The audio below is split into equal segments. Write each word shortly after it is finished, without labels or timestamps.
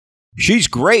She's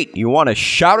great. You want to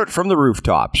shout it from the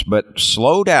rooftops, but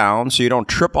slow down so you don't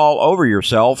trip all over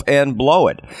yourself and blow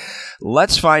it.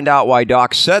 Let's find out why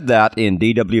Doc said that in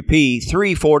DWP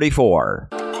 344.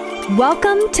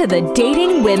 Welcome to the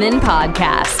Dating Women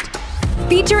Podcast,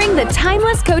 featuring the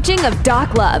timeless coaching of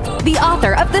Doc Love, the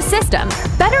author of The System,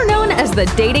 better known as the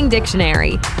Dating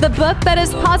Dictionary, the book that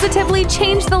has positively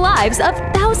changed the lives of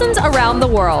thousands around the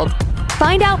world.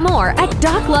 Find out more at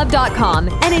doclove.com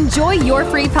and enjoy your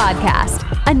free podcast.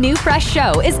 A new fresh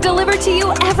show is delivered to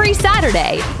you every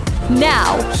Saturday.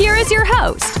 Now, here is your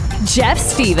host, Jeff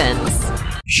Stevens.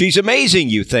 She's amazing,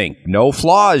 you think. No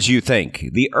flaws, you think.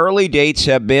 The early dates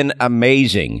have been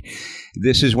amazing.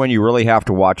 This is when you really have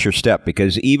to watch your step,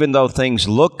 because even though things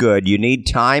look good, you need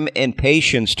time and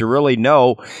patience to really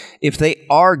know if they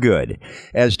are good.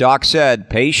 As Doc said,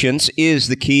 patience is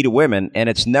the key to women, and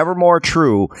it's never more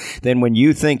true than when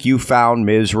you think you found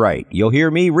Ms. Right. You'll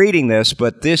hear me reading this,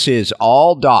 but this is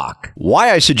all Doc.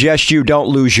 Why I suggest you don't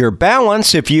lose your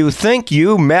balance if you think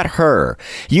you met her.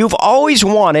 You've always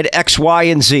wanted X, Y,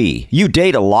 and Z. You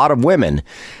date a lot of women.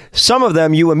 Some of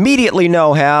them you immediately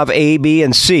know have A, B,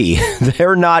 and C.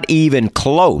 They're not even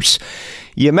close.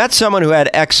 You met someone who had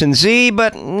X and Z,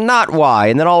 but not Y.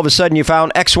 And then all of a sudden you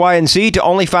found X, Y, and Z to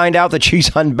only find out that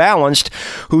she's unbalanced,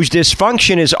 whose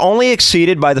dysfunction is only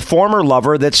exceeded by the former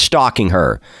lover that's stalking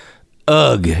her.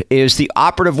 Ugh is the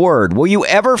operative word. Will you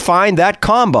ever find that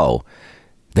combo?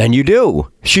 Then you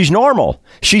do. She's normal.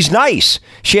 She's nice.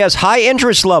 She has high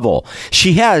interest level.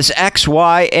 She has X,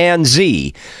 Y, and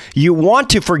Z. You want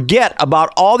to forget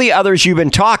about all the others you've been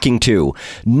talking to.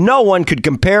 No one could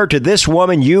compare to this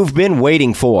woman you've been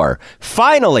waiting for.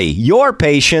 Finally, your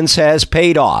patience has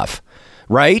paid off.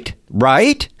 Right?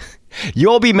 Right?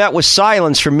 You'll be met with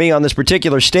silence from me on this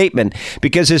particular statement,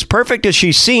 because as perfect as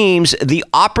she seems, the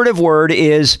operative word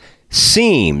is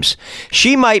seems.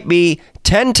 She might be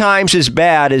 10 times as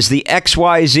bad as the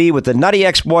XYZ with the nutty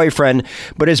ex-boyfriend,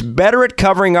 but is better at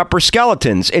covering up her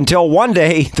skeletons until one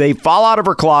day they fall out of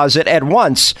her closet at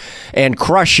once and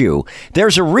crush you.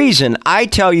 There's a reason I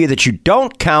tell you that you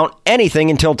don't count anything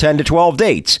until 10 to 12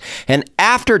 dates. And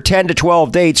after 10 to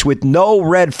 12 dates with no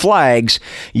red flags,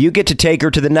 you get to take her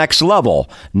to the next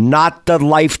level. Not the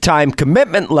lifetime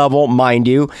commitment level, mind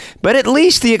you, but at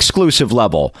least the exclusive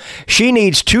level. She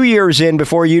needs 2 years in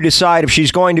before you decide if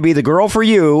she's going to be the girl for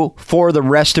you for the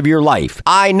rest of your life.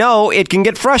 I know it can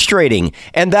get frustrating,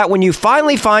 and that when you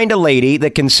finally find a lady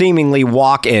that can seemingly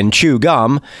walk and chew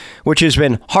gum, which has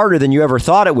been harder than you ever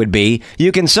thought it would be,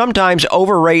 you can sometimes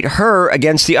overrate her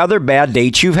against the other bad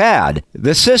dates you've had.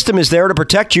 The system is there to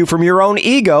protect you from your own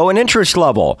ego and interest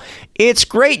level. It's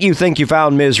great you think you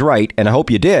found Ms. Right, and I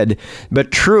hope you did,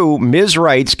 but true Ms.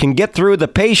 Rights can get through the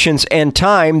patience and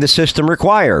time the system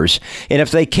requires, and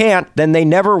if they can't, then they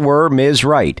never were Ms.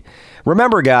 Right.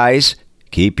 Remember, guys,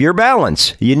 keep your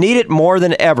balance. You need it more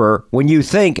than ever when you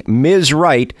think Ms.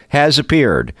 Right has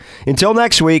appeared. Until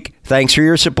next week, thanks for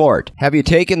your support. Have you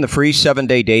taken the free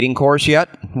 7-day dating course yet?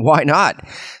 Why not?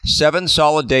 7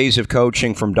 solid days of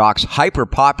coaching from Doc's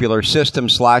hyper-popular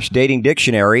system/dating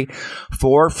dictionary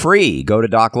for free. Go to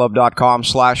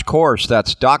doclove.com/course.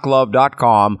 That's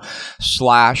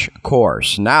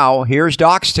doclove.com/course. Now, here's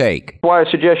Doc's take. Why I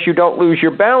suggest you don't lose your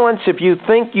balance if you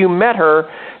think you met her.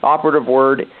 Operative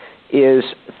word is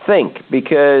think,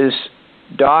 because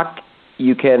Doc,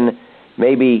 you can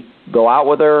maybe go out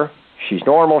with her. She's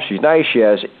normal. She's nice. She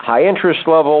has high interest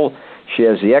level. She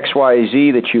has the XYZ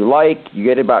that you like. You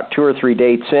get about 2 or 3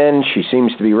 dates in. She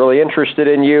seems to be really interested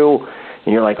in you.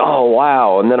 And you're like, oh,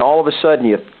 wow. And then all of a sudden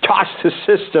you toss the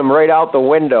system right out the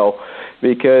window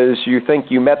because you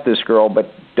think you met this girl.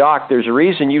 But, Doc, there's a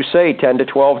reason you say 10 to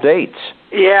 12 dates.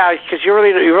 Yeah, because you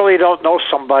really don't know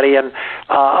somebody, and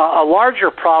a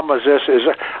larger problem is this: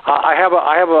 I have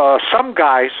some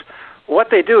guys. What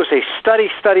they do is they study,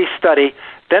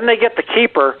 then they get the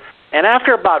keeper, and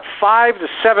after about 5 to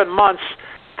 7 months,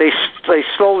 they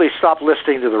slowly stop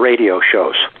listening to the radio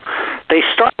shows. They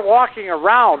start walking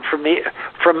around from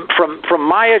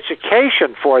my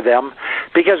education for them,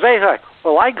 because they think,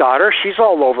 well, I got her, she's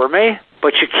all over me.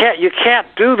 But you can't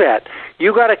do that.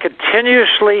 You got to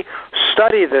continuously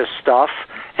study this stuff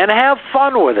and have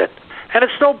fun with it. And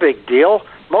it's no big deal.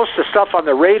 Most of the stuff on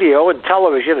the radio and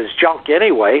television is junk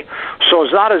anyway, so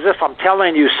it's not as if I'm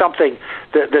telling you something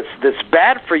that's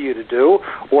bad for you to do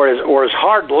or is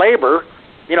hard labor.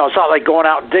 You know, it's not like going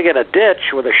out and digging a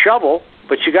ditch with a shovel.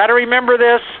 But you got to remember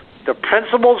this: the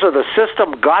principles of the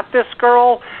system got this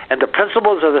girl, and the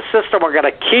principles of the system are going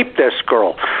to keep this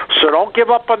girl. So don't give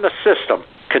up on the system.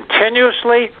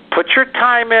 Continuously put your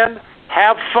time in,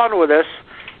 have fun with this,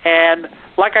 And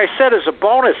like I said, as a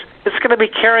bonus, it's going to be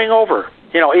carrying over.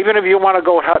 Even if you want to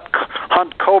go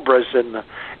hunt cobras in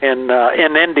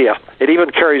India, it even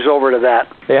carries over to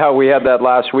that. Yeah, we had that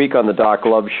last week on the Doc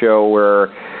Love Show where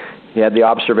he had the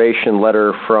observation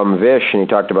letter from Vish, and he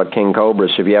talked about king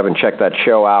cobras. So if you haven't checked that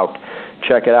show out,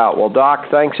 check it out. Well, Doc,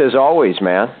 thanks as always,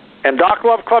 man. And Doc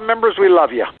Love Club members, we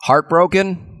love you.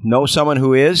 Heartbroken? Know someone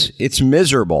who is? It's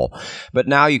miserable. But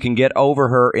now you can get over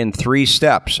her in 3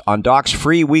 steps. On Doc's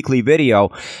free weekly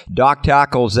video, Doc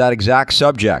tackles that exact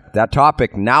subject. That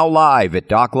topic now live at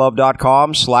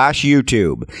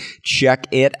doclove.com/YouTube. Check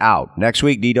it out. Next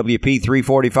week, DWP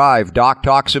 345, Doc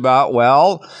talks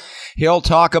about, he'll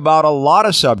talk about a lot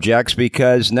of subjects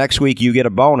because next week you get a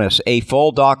bonus, a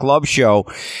full Doc Love show,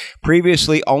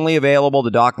 previously only available to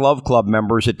Doc Love Club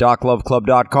members at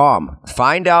docloveclub.com.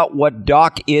 Find out what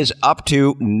Doc is up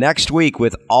to next week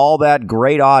with all that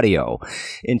great audio.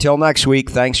 Until next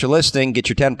week, thanks for listening. Get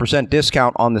your 10%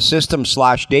 discount on the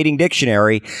system/dating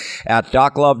dictionary at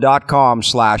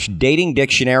doclove.com/dating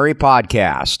dictionary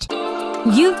podcast.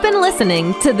 You've been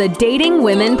listening to the Dating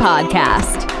Women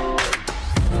Podcast.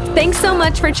 Thanks so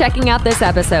much for checking out this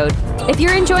episode. If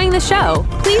you're enjoying the show,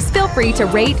 please feel free to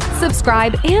rate,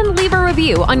 subscribe, and leave a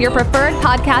review on your preferred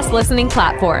podcast listening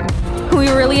platform. We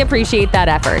really appreciate that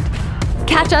effort.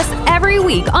 Catch us every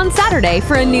week on Saturday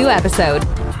for a new episode.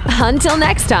 Until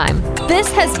next time,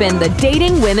 this has been the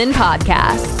Dating Women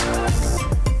Podcast.